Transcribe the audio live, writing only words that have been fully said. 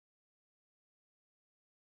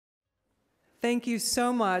Thank you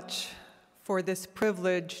so much for this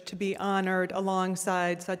privilege to be honored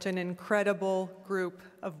alongside such an incredible group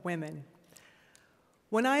of women.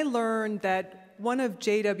 When I learned that one of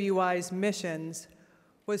JWI's missions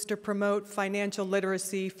was to promote financial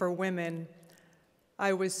literacy for women,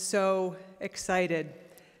 I was so excited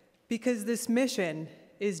because this mission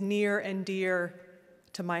is near and dear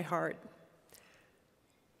to my heart.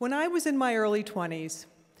 When I was in my early 20s,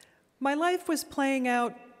 my life was playing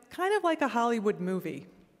out kind of like a Hollywood movie.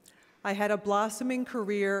 I had a blossoming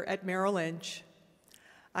career at Merrill Lynch.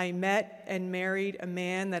 I met and married a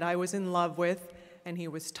man that I was in love with, and he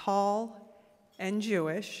was tall and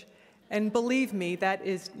Jewish, and believe me, that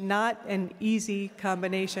is not an easy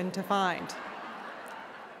combination to find.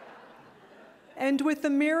 And with the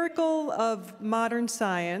miracle of modern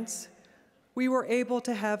science, we were able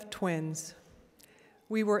to have twins.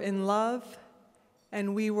 We were in love,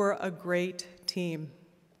 and we were a great team.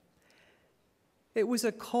 It was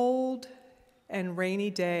a cold and rainy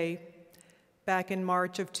day back in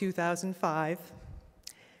March of 2005,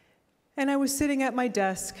 and I was sitting at my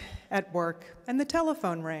desk at work, and the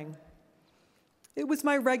telephone rang. It was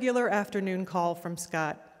my regular afternoon call from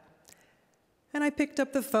Scott. And I picked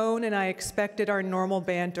up the phone, and I expected our normal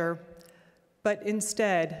banter, but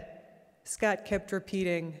instead, Scott kept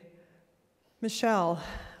repeating, "Michelle,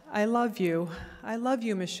 I love you. I love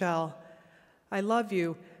you, Michelle. I love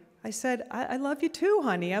you." I said, I love you too,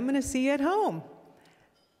 honey. I'm going to see you at home.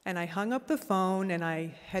 And I hung up the phone, and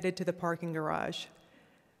I headed to the parking garage.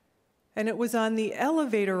 And it was on the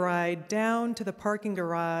elevator ride down to the parking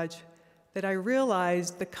garage that I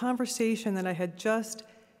realized the conversation that I had just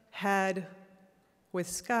had with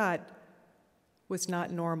Scott was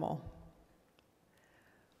not normal.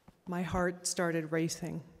 My heart started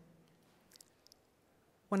racing.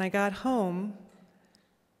 When I got home,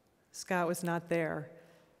 Scott was not there.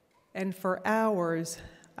 And for hours,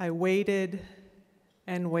 I waited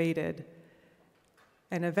and waited.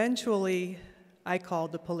 And eventually, I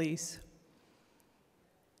called the police.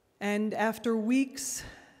 And after weeks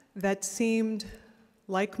that seemed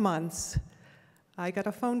like months, I got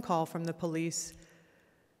a phone call from the police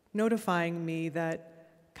notifying me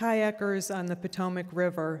that kayakers on the Potomac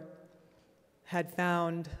River had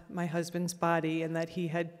found my husband's body and that he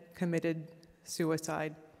had committed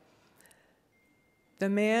suicide. The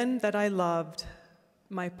man that I loved,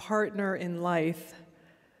 my partner in life,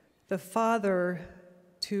 the father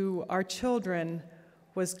to our children,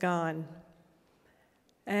 was gone.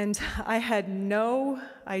 And I had no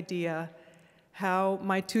idea how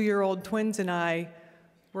my 2-year-old twins and I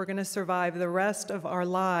were going to survive the rest of our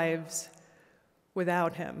lives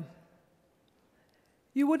without him.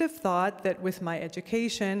 You would have thought that with my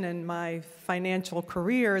education and my financial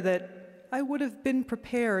career that I would have been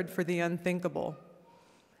prepared for the unthinkable.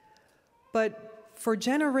 But for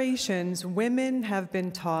generations, women have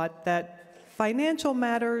been taught that financial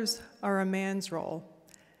matters are a man's role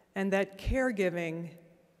and that caregiving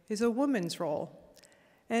is a woman's role.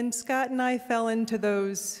 And Scott and I fell into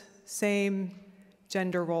those same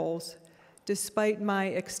gender roles, despite my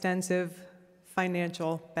extensive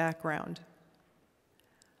financial background.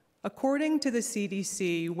 According to the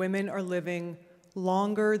CDC, women are living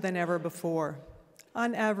longer than ever before,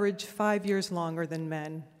 on average 5 years longer than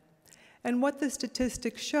men. And what the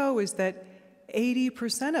statistics show is that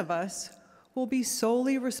 80% of us will be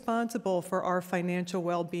solely responsible for our financial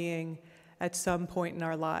well-being at some point in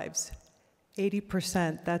our lives.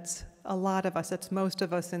 80%, that's a lot of us, that's most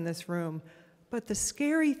of us in this room. But the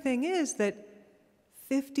scary thing is that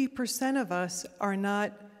 50% of us are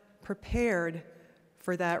not prepared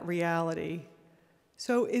for that reality.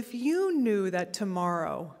 So if you knew that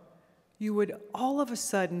tomorrow you would all of a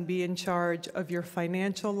sudden be in charge of your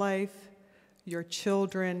financial life, your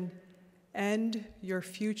children, and your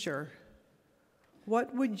future,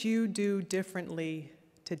 what would you do differently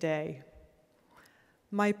today?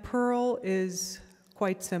 My pearl is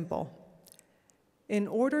quite simple. In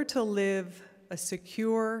order to live a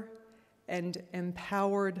secure and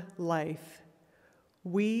empowered life,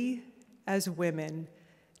 we as women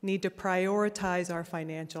need to prioritize our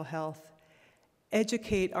financial health,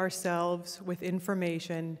 educate ourselves with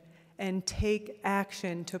information, and take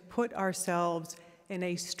action to put ourselves in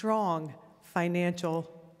a strong financial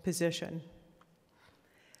position.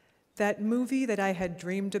 That movie that I had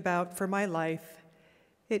dreamed about for my life,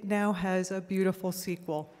 it now has a beautiful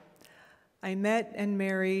sequel. I met and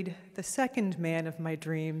married the second man of my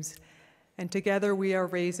dreams, and together we are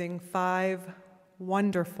raising 5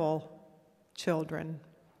 wonderful children.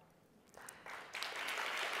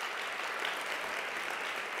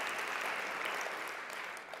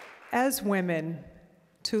 As women,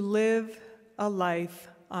 to live a life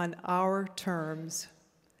on our terms.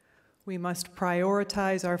 We must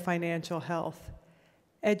prioritize our financial health,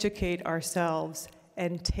 educate ourselves,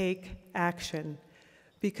 and take action,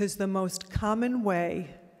 because the most common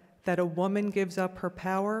way that a woman gives up her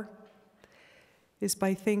power is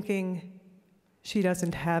by thinking she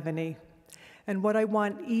doesn't have any. And what I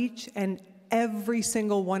want each and every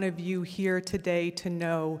single one of you here today to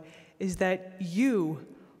know is that you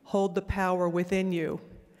hold the power within you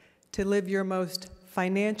to live your most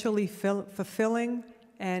financially fulfilling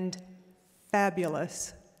and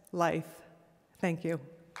fabulous life. Thank you.